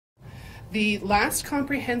The last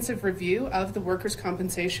comprehensive review of the Workers'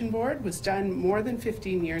 Compensation Board was done more than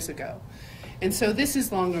 15 years ago, and so this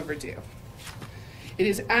is long overdue. It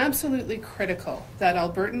is absolutely critical that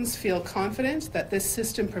Albertans feel confident that this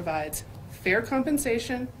system provides fair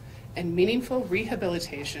compensation and meaningful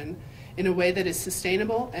rehabilitation in a way that is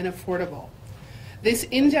sustainable and affordable. This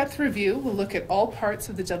in-depth review will look at all parts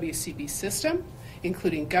of the WCB system,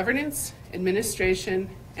 including governance, administration,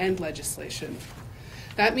 and legislation.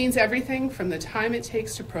 That means everything from the time it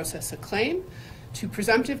takes to process a claim to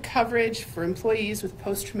presumptive coverage for employees with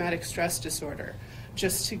post-traumatic stress disorder,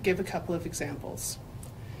 just to give a couple of examples.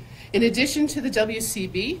 In addition to the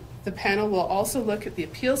WCB, the panel will also look at the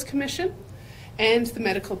Appeals Commission and the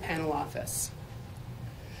Medical Panel Office.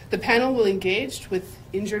 The panel will engage with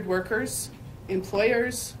injured workers,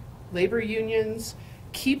 employers, labor unions,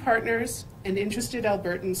 key partners, and interested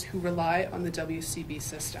Albertans who rely on the WCB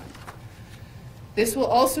system. This will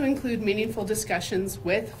also include meaningful discussions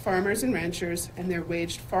with farmers and ranchers and their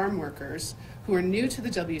waged farm workers who are new to the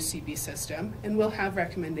WCB system and will have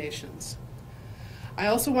recommendations. I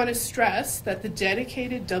also want to stress that the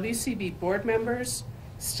dedicated WCB board members,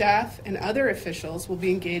 staff, and other officials will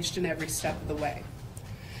be engaged in every step of the way.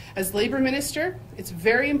 As Labour Minister, it's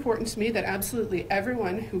very important to me that absolutely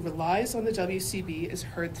everyone who relies on the WCB is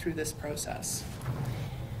heard through this process.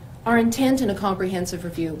 Our intent in a comprehensive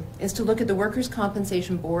review is to look at the Workers'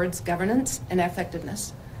 Compensation Board's governance and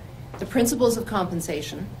effectiveness, the principles of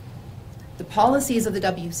compensation, the policies of the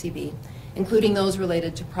WCB, including those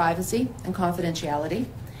related to privacy and confidentiality,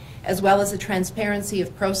 as well as the transparency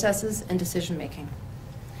of processes and decision-making.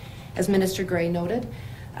 As Minister Gray noted,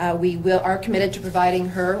 we are committed to providing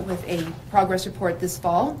her with a progress report this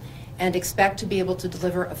fall and expect to be able to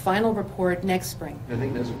deliver a final report next spring. I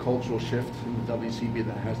think there's a cultural shift in the WCB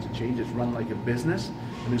that has to change. It's run like a business,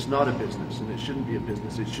 and it's not a business, and it shouldn't be a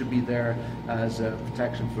business. It should be there as a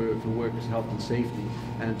protection for workers' health and safety,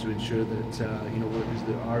 and to ensure that workers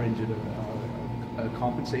that are injured are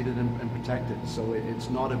compensated and protected. So it's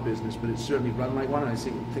not a business, but it's certainly run like one. And I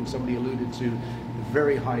think somebody alluded to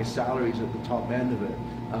very high salaries at the top end of it.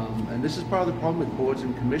 And this is part of the problem with boards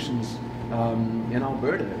and commissions in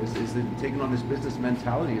Alberta, is they've taken on this business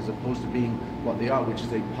mentality as opposed to being what they are, which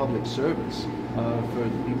is a public service for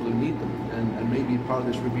the people who need them. And maybe part of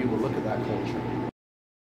this review will look at that culture.